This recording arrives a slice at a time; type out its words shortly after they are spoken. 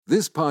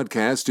This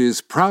podcast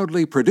is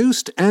proudly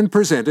produced and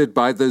presented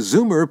by the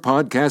Zoomer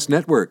Podcast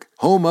Network,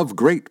 home of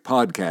great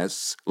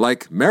podcasts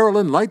like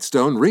Marilyn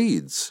Lightstone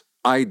Reads,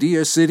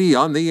 Idea City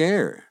on the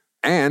Air,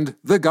 and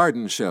The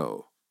Garden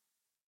Show.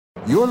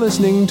 You're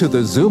listening to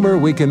the Zoomer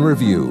Week in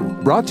Review,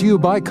 brought to you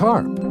by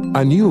CARP,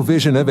 a new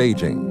vision of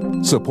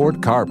aging.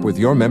 Support CARP with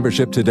your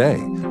membership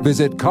today.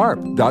 Visit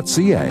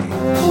carp.ca.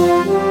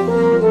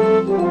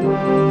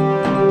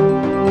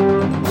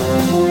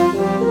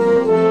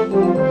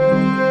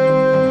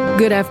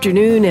 Good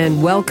afternoon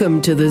and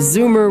welcome to the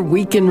Zoomer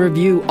Week in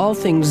Review, all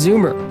things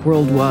Zoomer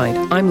worldwide.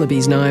 I'm Libby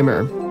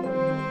Znaimer.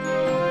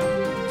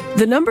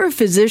 The number of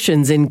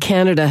physicians in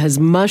Canada has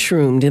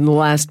mushroomed in the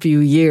last few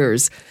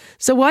years.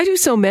 So why do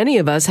so many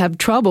of us have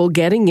trouble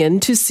getting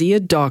in to see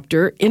a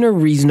doctor in a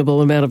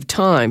reasonable amount of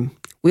time?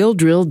 We'll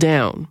drill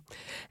down.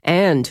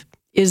 And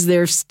is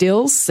there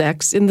still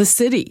sex in the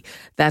city?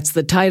 That's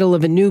the title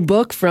of a new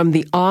book from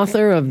the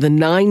author of the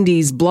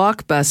 90s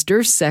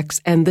blockbuster, Sex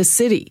and the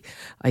City.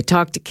 I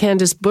talked to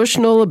Candace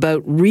Bushnell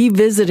about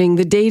revisiting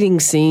the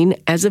dating scene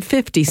as a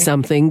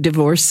 50-something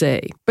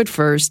divorcee. But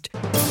first,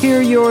 here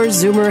are your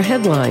Zoomer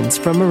headlines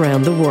from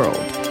around the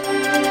world.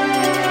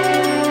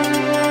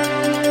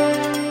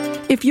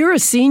 If you're a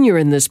senior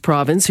in this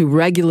province who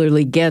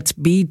regularly gets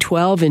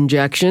B12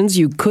 injections,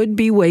 you could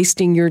be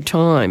wasting your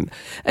time.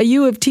 A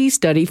U of T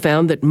study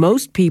found that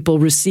most people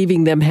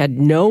receiving them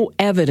had no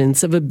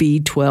evidence of a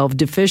B12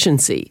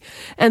 deficiency.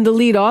 And the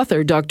lead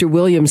author, Dr.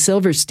 William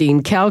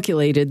Silverstein,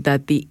 calculated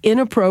that the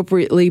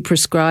inappropriately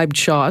prescribed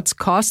shots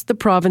cost the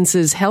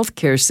province's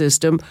healthcare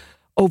system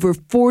over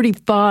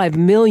 $45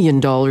 million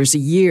a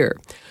year.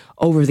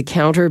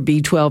 Over-the-counter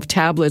B12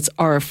 tablets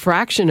are a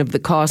fraction of the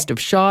cost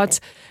of shots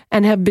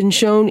and have been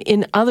shown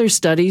in other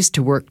studies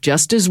to work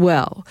just as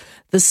well.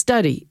 The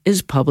study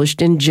is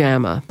published in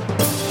JAMA.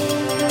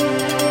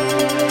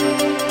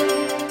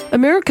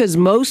 America's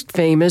most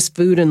famous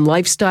food and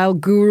lifestyle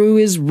guru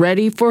is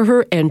ready for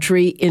her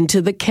entry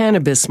into the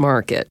cannabis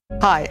market.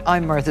 Hi,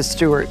 I'm Martha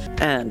Stewart,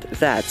 and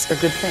that's a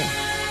good thing.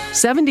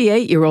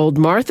 78-year-old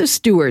Martha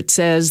Stewart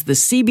says the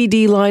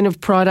CBD line of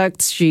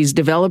products she's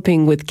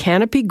developing with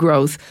Canopy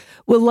Growth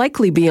will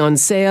likely be on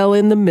sale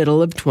in the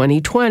middle of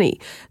 2020.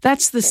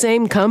 That's the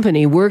same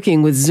company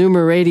working with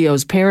Zoomer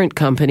Radio's parent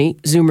company,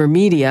 Zoomer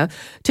Media,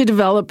 to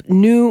develop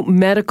new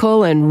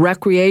medical and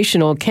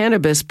recreational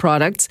cannabis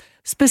products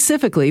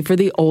specifically for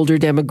the older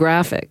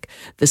demographic.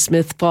 The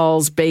Smith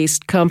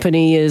Falls-based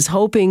company is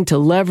hoping to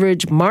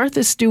leverage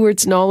Martha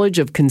Stewart's knowledge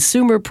of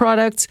consumer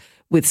products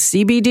with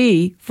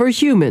CBD for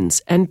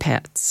humans and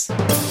pets.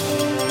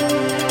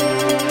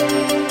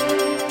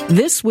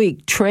 This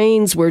week,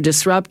 trains were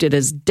disrupted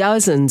as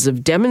dozens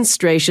of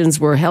demonstrations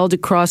were held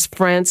across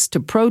France to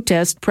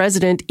protest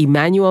President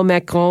Emmanuel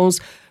Macron's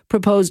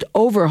proposed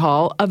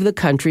overhaul of the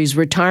country's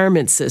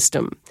retirement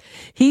system.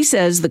 He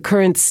says the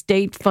current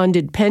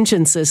state-funded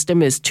pension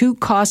system is too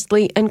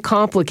costly and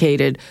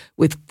complicated,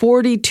 with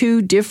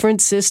 42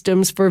 different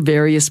systems for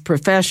various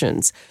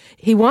professions.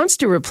 He wants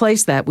to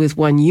replace that with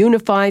one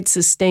unified,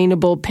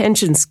 sustainable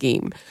pension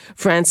scheme.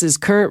 France's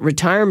current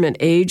retirement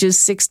age is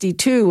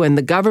 62, and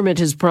the government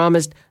has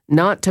promised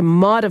not to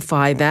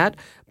modify that,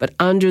 but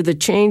under the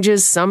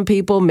changes, some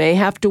people may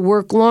have to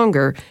work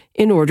longer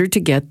in order to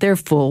get their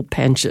full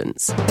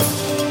pensions.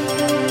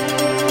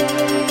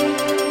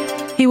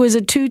 He was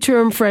a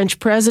two-term French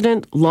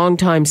president,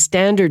 longtime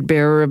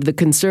standard-bearer of the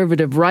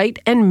conservative right,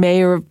 and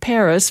mayor of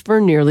Paris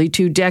for nearly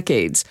 2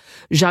 decades.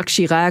 Jacques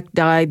Chirac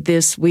died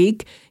this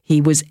week.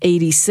 He was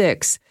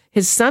 86.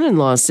 His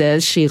son-in-law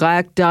says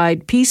Chirac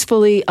died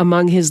peacefully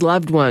among his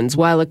loved ones.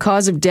 While a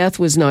cause of death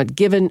was not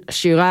given,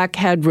 Chirac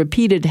had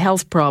repeated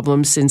health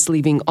problems since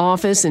leaving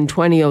office in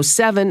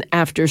 2007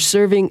 after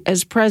serving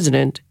as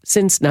president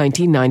since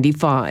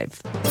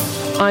 1995.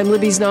 I'm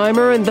Libby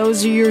Znaimer, and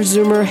those are your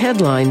Zoomer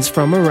headlines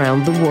from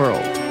around the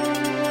world.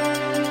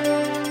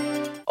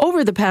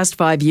 Over the past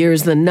 5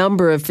 years, the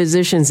number of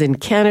physicians in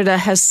Canada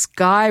has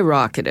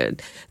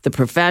skyrocketed. The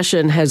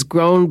profession has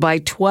grown by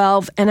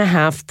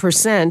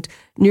 12.5%,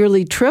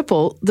 nearly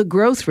triple the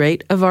growth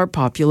rate of our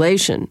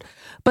population.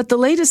 But the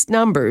latest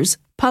numbers,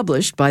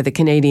 published by the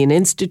Canadian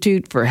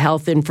Institute for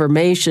Health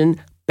Information,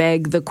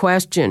 beg the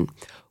question: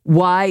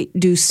 why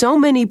do so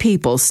many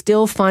people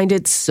still find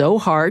it so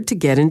hard to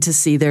get in to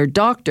see their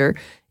doctor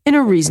in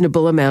a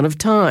reasonable amount of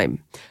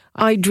time?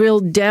 I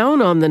drilled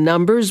down on the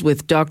numbers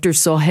with Dr.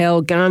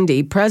 Sohail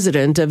Gandhi,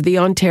 president of the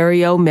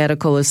Ontario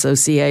Medical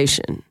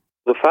Association.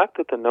 The fact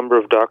that the number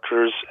of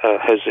doctors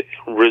has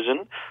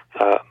risen,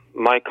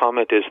 my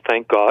comment is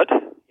thank God,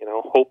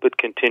 hope it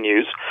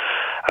continues.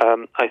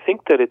 I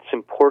think that it's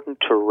important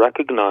to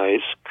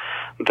recognize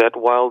that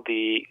while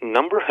the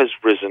number has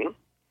risen,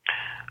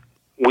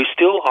 we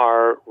still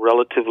are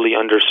relatively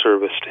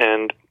underserviced.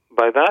 And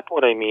by that,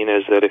 what I mean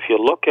is that if you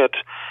look at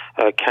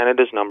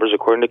Canada's numbers,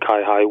 according to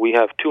CIHI, we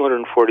have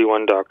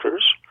 241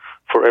 doctors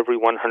for every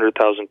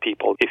 100,000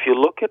 people. If you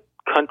look at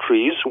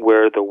countries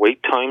where the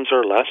wait times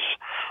are less,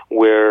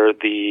 where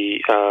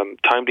the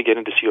time to get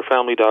in to see your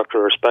family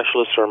doctor or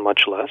specialists are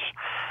much less,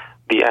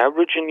 The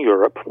average in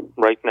Europe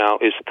right now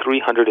is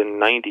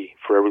 390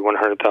 for every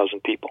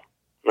 100,000 people,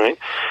 right?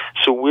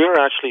 So we're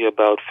actually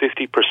about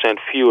 50%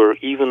 fewer,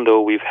 even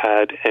though we've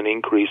had an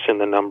increase in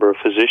the number of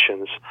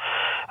physicians.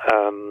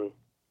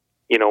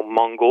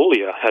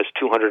 Mongolia has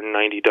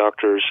 290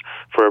 doctors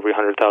for every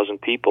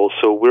 100,000 people,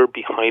 so we're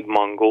behind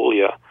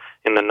Mongolia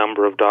in the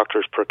number of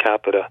doctors per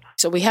capita.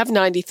 So we have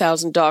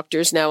 90,000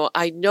 doctors. Now,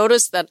 I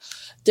noticed that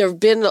there have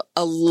been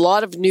a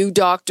lot of new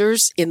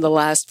doctors in the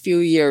last few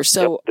years.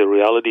 So the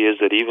reality is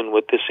that even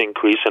with this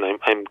increase, and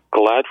I'm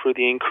glad for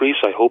the increase,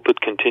 I hope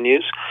it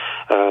continues,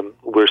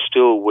 we're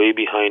still way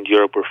behind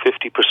Europe. We're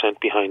 50%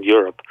 behind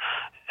Europe.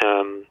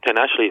 And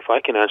actually, if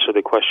I can answer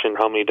the question,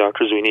 how many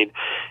doctors we need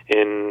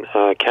in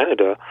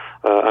Canada,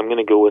 I'm going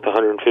to go with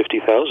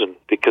 150,000,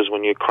 because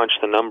when you crunch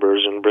the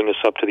numbers and bring us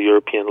up to the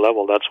European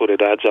level, that's what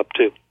it adds up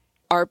to.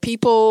 Are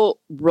people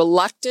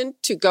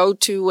reluctant to go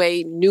to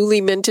a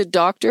newly minted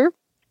doctor?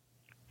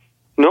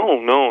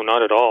 No,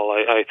 not at all.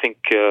 I think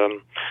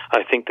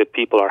that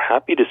people are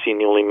happy to see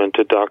newly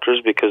minted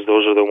doctors, because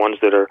those are the ones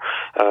that are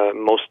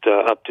most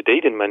up to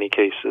date in many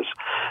cases.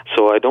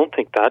 So I don't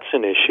think that's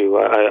an issue.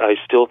 I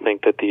still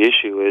think that the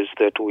issue is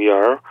that we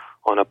are,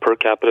 on a per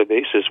capita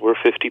basis, we're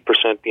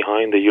 50%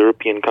 behind the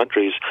European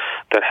countries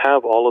that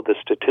have all of the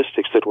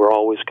statistics that we're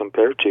always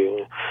compared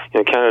to.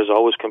 Canada is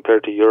always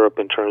compared to Europe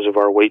in terms of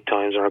our wait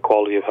times and our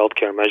quality of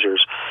healthcare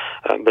measures,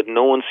 but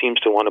no one seems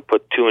to want to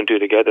put two and two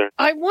together.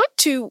 I want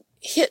to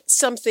hit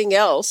something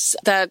else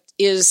that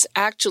is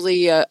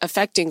actually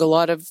affecting a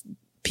lot of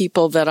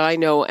people that I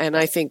know, and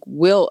I think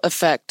will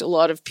affect a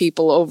lot of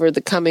people over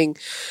the coming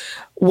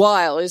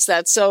while, is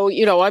that, so,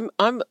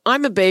 I'm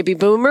a baby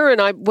boomer,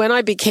 and when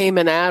I became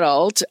an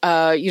adult,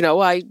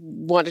 I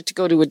wanted to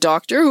go to a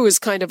doctor who was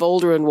kind of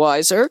older and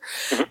wiser,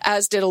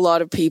 as did a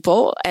lot of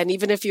people. And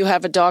even if you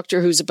have a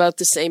doctor who's about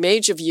the same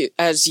age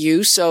as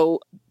you, so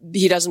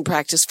he doesn't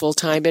practice full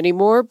time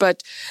anymore.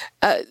 But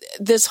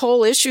this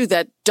whole issue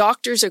that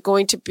doctors are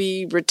going to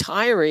be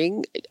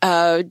retiring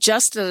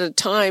just at a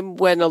time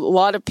when a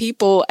lot of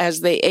people, as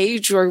they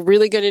age, are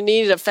really going to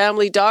need a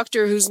family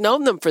doctor who's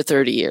known them for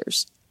 30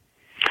 years.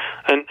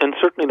 And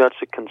certainly that's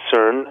a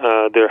concern.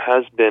 There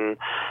has been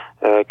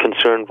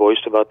concern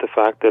voiced about the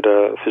fact that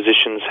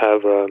physicians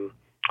have,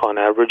 on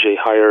average, a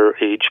higher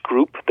age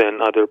group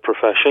than other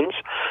professions.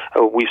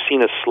 We've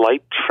seen a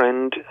slight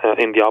trend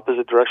in the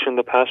opposite direction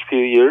the past few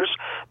years,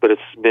 but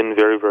it's been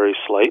very, very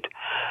slight.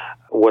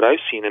 What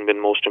I've seen and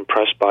been most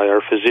impressed by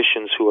are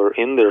physicians who are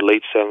in their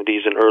late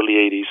 70s and early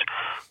 80s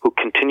who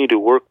continue to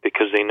work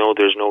because they know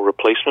there's no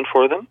replacement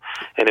for them.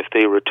 And if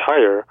they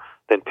retire,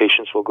 then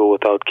patients will go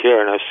without care.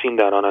 And I've seen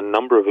that on a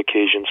number of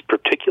occasions,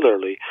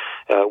 particularly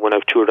when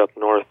I've toured up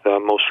north.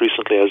 Most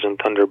recently I was in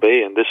Thunder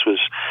Bay, and this was,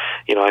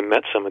 I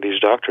met some of these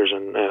doctors,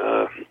 and,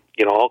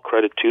 all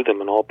credit to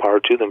them and all power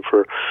to them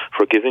for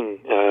giving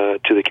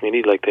to the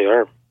community like they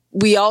are.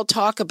 We all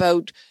talk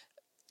about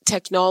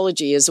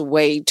technology as a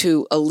way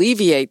to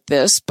alleviate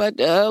this, but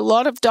a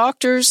lot of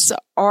doctors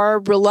are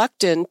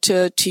reluctant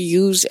to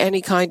use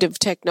any kind of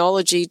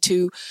technology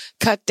to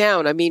cut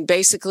down. I mean,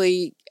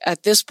 basically,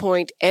 at this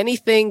point,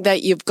 anything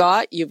that you've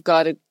got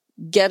to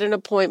get an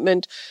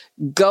appointment,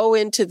 go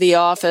into the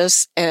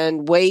office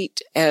and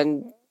wait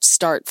and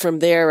start from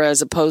there,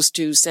 as opposed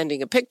to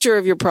sending a picture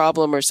of your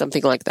problem or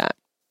something like that.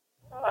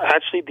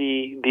 Actually,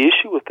 the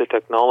issue with the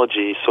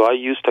technology, so I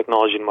use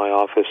technology in my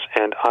office,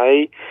 and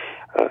I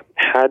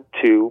had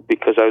to,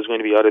 because I was going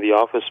to be out of the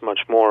office much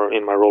more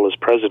in my role as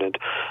president,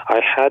 I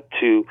had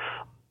to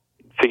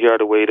figure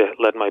out a way to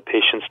let my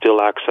patients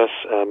still access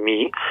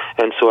me,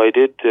 and so I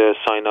did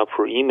sign up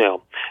for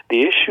email.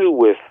 The issue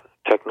with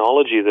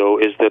technology, though,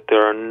 is that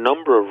there are a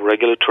number of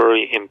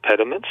regulatory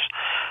impediments.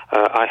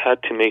 I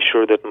had to make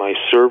sure that my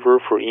server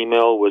for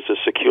email was a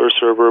secure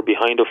server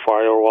behind a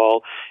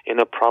firewall in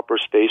a proper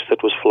space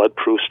that was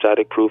flood-proof,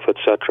 static-proof,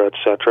 etc.,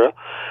 etc.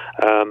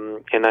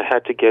 And I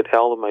had to get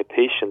all of my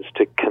patients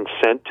to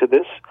consent to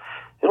this.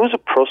 It was a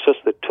process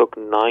that took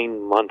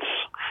 9 months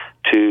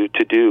to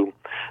do.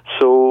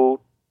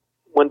 So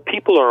when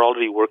people are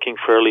already working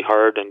fairly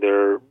hard and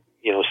they're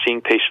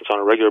seeing patients on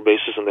a regular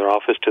basis in their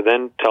office, to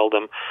then tell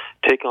them,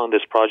 take on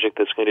this project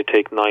that's going to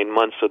take 9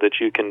 months so that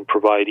you can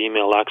provide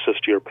email access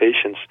to your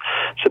patients,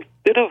 it's a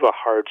bit of a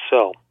hard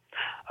sell.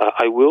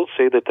 I will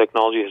say that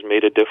technology has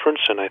made a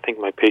difference, and I think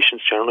my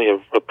patients generally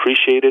have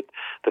appreciated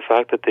the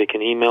fact that they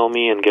can email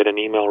me and get an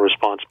email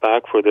response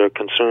back for their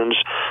concerns,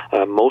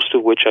 most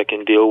of which I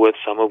can deal with,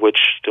 some of which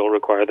still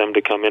require them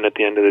to come in at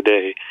the end of the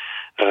day.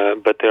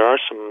 But there are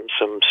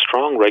some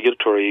strong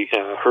regulatory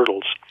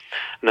hurdles.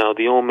 Now,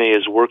 the OMA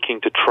is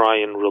working to try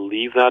and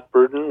relieve that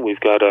burden. We've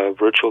got a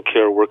virtual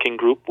care working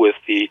group with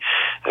the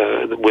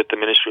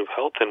Ministry of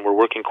Health, and we're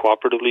working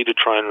cooperatively to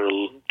try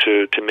and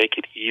to make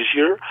it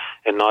easier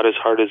and not as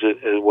hard as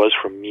it was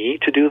for me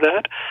to do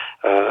that.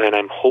 And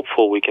I'm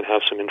hopeful we can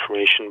have some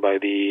information by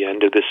the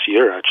end of this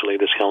year, actually,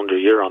 this calendar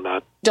year, on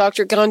that.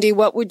 Dr. Gandhi,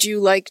 what would you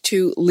like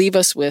to leave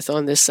us with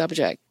on this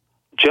subject?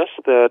 Just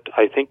that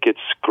I think it's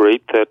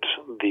great that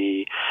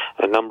the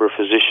number of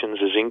physicians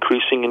is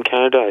increasing in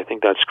Canada. I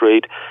think that's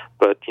great.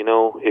 But,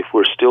 if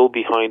we're still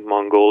behind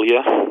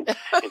Mongolia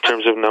in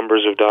terms of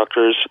numbers of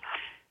doctors,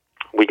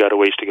 we got a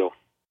ways to go.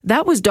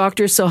 That was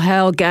Dr.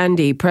 Sohail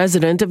Gandhi,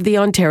 president of the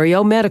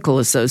Ontario Medical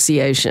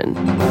Association.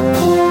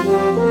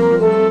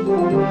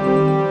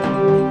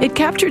 It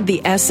captured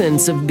the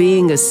essence of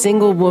being a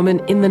single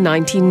woman in the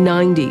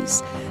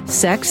 1990s.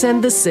 Sex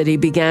and the City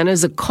began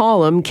as a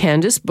column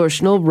Candace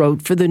Bushnell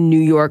wrote for the New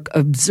York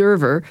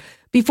Observer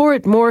before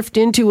it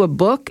morphed into a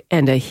book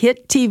and a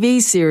hit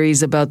TV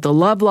series about the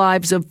love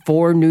lives of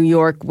 4 New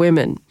York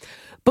women.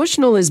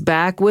 Bushnell is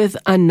back with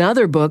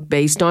another book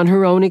based on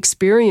her own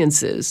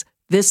experiences,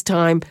 this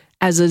time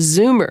as a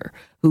Zoomer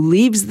who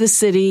leaves the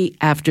city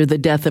after the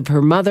death of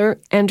her mother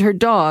and her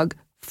dog,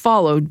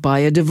 followed by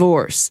a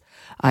divorce.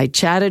 I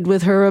chatted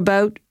with her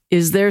about,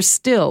 is there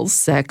still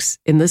sex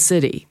in the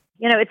city?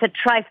 It's a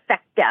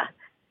trifecta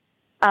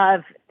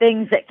of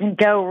things that can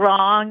go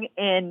wrong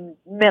in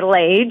middle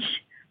age.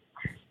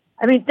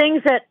 I mean,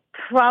 things that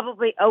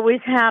probably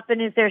always happen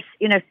is there's,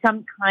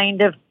 some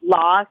kind of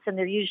loss, and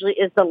there usually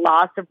is the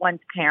loss of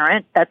one's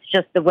parent. That's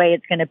just the way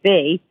it's going to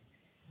be.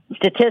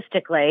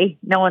 Statistically,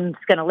 no one's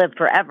going to live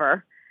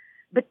forever.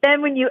 But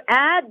then when you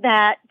add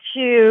that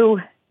to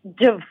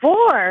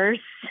divorce,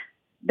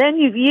 then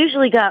you've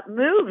usually got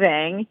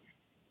moving,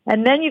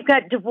 and then you've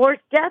got divorce,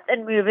 death,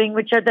 and moving,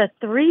 which are the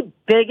 3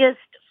 biggest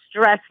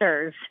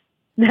stressors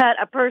that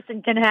a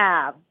person can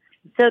have.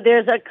 So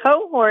there's a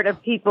cohort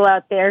of people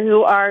out there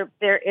who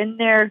they're in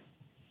their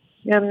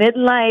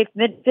midlife,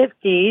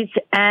 mid-50s,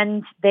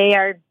 and they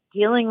are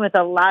dealing with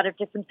a lot of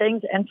different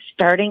things and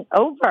starting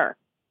over.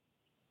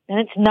 And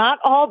it's not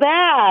all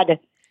bad.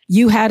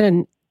 You had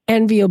an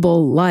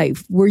enviable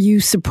life. Were you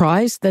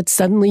surprised that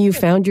suddenly you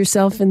found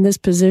yourself in this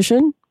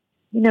position?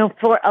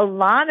 For a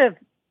lot of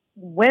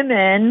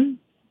women,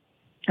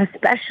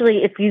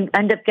 especially if you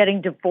end up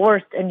getting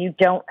divorced and you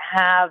don't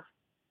have,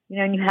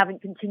 and you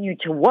haven't continued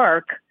to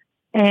work,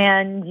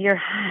 and your,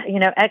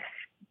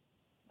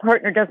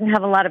 ex-partner doesn't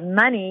have a lot of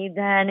money,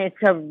 then it's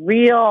a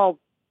really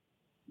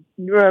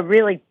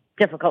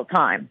difficult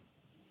time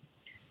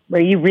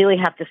where you really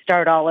have to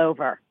start all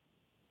over.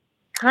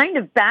 Kind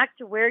of back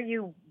to where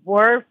you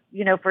were,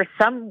 for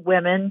some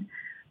women,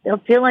 they'll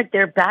feel like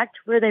they're back to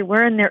where they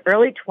were in their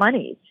early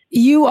 20s.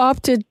 You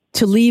opted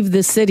to leave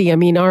the city. I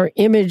mean, our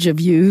image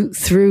of you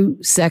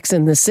through Sex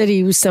and the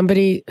City was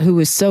somebody who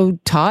was so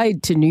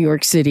tied to New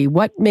York City.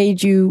 What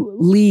made you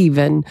leave,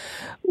 and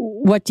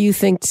what do you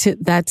think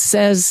that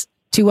says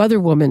to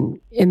other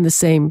women in the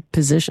same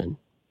position?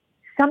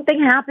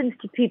 Something happens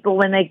to people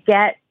when they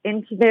get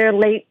into their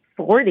late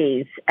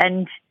 40s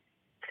and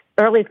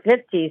early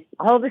 50s.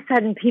 All of a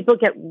sudden, people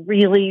get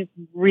really,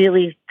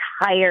 really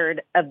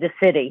tired of the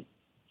city.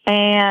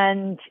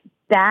 And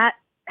that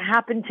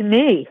happened to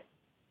me.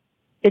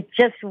 It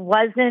just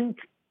wasn't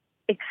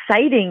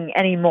exciting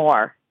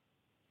anymore.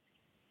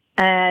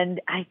 And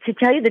to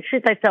tell you the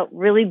truth, I felt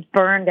really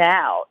burned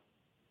out.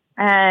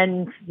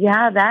 And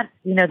that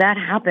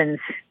happens.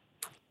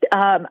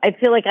 I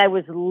feel like I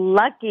was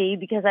lucky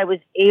because I was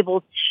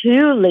able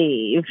to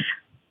leave.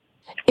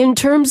 In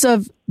terms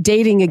of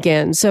dating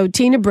again, so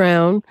Tina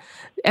Brown,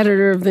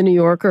 editor of The New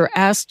Yorker,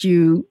 asked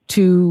you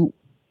to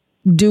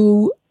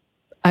do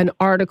an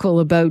article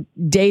about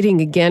dating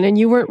again, and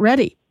you weren't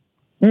ready.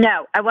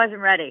 No, I wasn't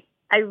ready.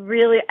 I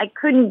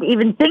couldn't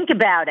even think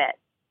about it.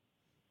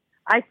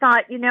 I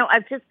thought,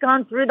 I've just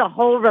gone through the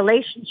whole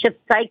relationship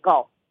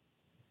cycle.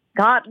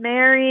 Got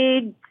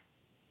married,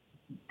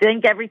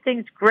 think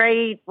everything's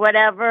great,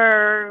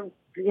 whatever,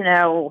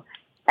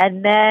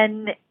 and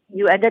then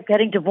you end up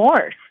getting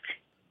divorced.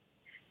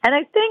 And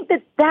I think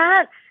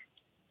that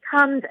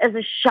comes as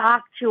a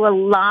shock to a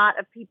lot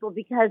of people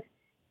because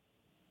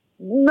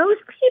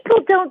most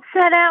people don't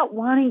set out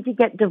wanting to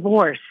get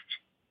divorced.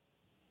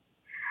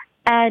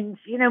 And,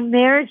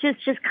 marriages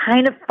just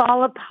kind of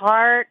fall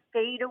apart,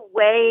 fade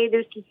away.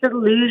 There's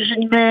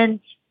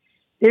disillusionment.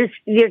 There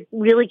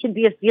really can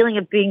be a feeling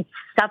of being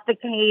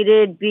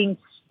suffocated, being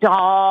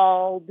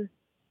stalled.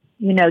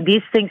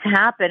 These things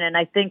happen. And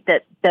I think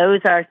that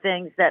those are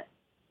things that,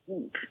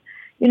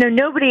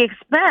 nobody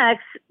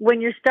expects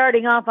when you're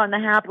starting off on the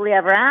happily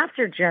ever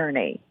after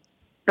journey.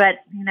 But,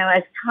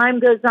 as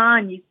time goes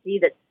on, you see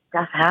that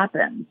stuff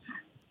happens.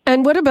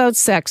 And what about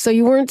sex? So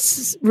you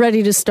weren't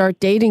ready to start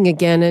dating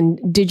again,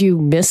 and did you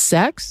miss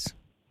sex?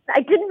 I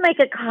didn't make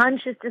a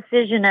conscious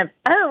decision of,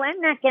 I'm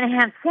not going to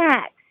have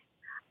sex.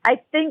 I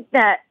think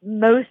that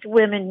most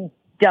women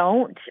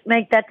don't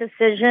make that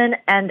decision,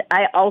 and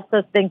I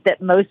also think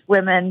that most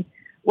women,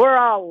 we're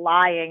all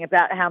lying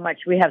about how much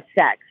we have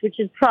sex, which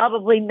is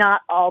probably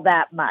not all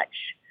that much.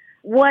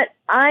 What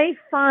I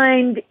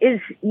find is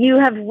you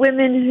have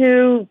women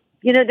who,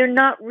 they're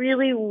not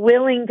really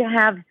willing to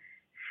have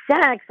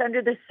sex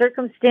under the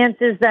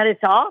circumstances that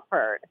it's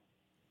offered.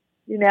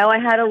 I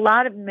had a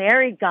lot of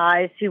married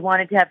guys who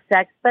wanted to have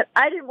sex, but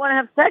I didn't want to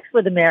have sex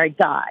with a married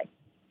guy.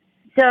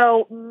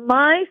 So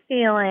my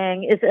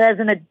feeling is, as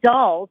an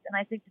adult, and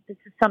I think that this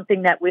is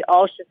something that we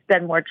all should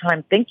spend more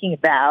time thinking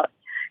about,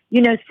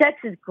 sex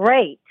is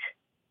great,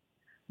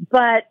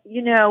 but,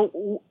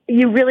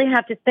 you really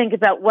have to think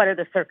about what are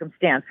the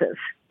circumstances.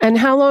 And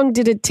how long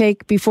did it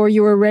take before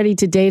you were ready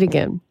to date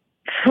again?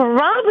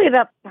 Probably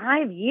about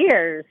 5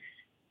 years.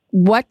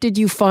 What did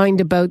you find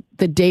about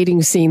the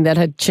dating scene that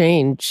had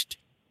changed?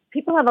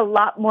 People have a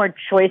lot more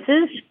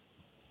choices.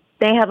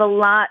 They have a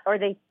lot, or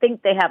they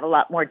think they have a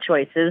lot more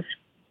choices.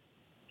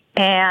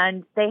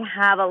 And they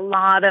have a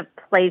lot of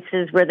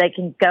places where they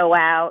can go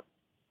out,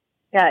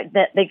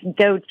 that they can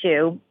go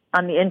to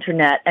on the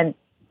internet and,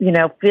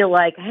 feel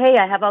like, hey,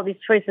 I have all these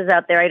choices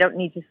out there. I don't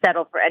need to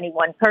settle for any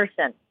one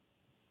person.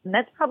 And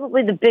that's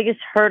probably the biggest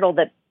hurdle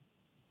that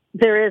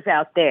there is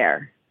out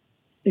there,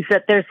 is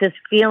that there's this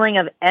feeling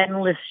of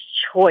endless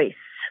choice.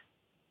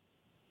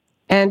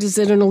 And is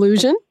it an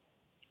illusion?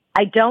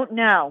 I don't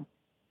know.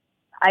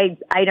 I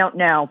don't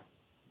know.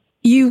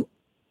 You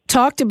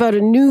talked about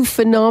a new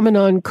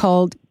phenomenon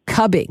called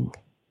cubbing.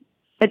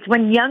 It's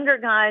when younger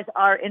guys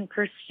are in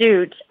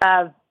pursuit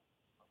of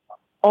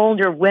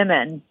older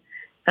women.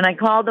 And I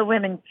call the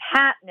women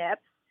catnip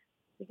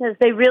because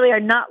they really are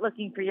not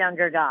looking for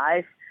younger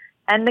guys.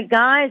 And the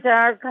guys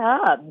are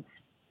cubs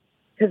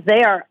because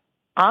they are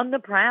on the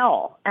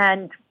prowl.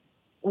 And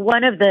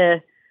one of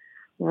the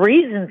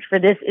reasons for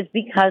this is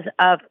because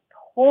of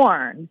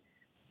porn,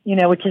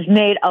 which has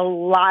made a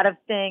lot of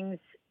things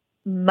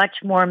much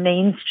more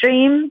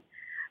mainstream.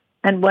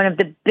 And one of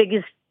the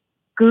biggest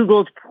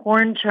Googled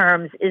porn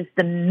terms is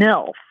the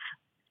MILF.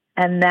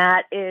 And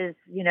that is,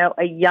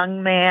 a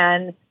young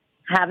man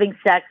having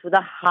sex with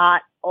a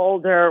hot,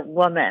 older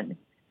woman.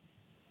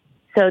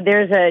 So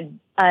there's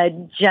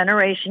a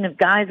generation of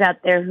guys out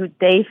there who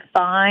they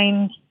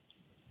find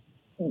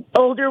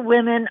older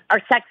women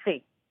are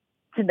sexy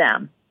to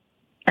them.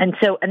 And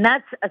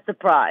that's a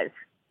surprise.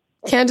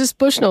 Candace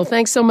Bushnell,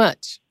 thanks so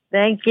much.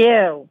 Thank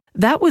you.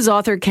 That was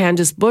author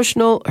Candace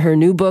Bushnell. Her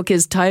new book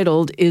is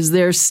titled, Is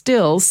There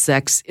Still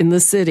Sex in the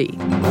City?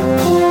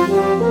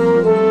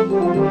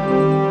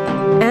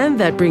 And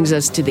that brings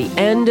us to the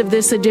end of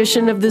this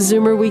edition of the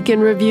Zoomer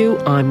Weekend Review.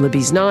 I'm Libby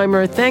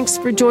Znaimer. Thanks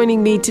for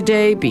joining me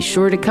today. Be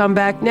sure to come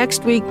back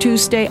next week to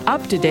stay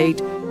up to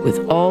date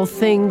with all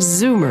things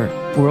Zoomer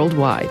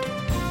worldwide.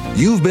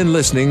 You've been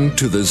listening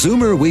to the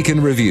Zoomer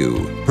Weekend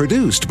Review,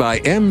 produced by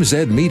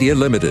MZ Media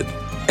Limited.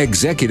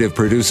 Executive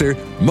producer,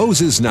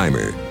 Moses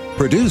Znaimer.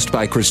 Produced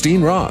by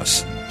Christine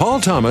Ross,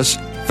 Paul Thomas,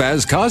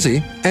 Faz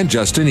Kazi, and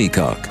Justin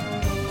Eacock.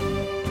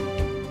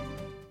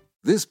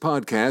 This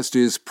podcast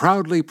is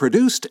proudly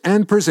produced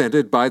and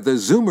presented by the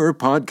Zoomer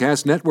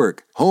Podcast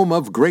Network, home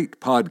of great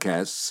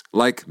podcasts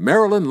like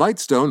Marilyn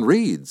Lightstone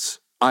Reads,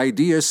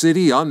 Idea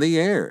City on the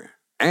Air,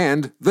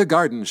 and The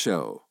Garden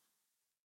Show.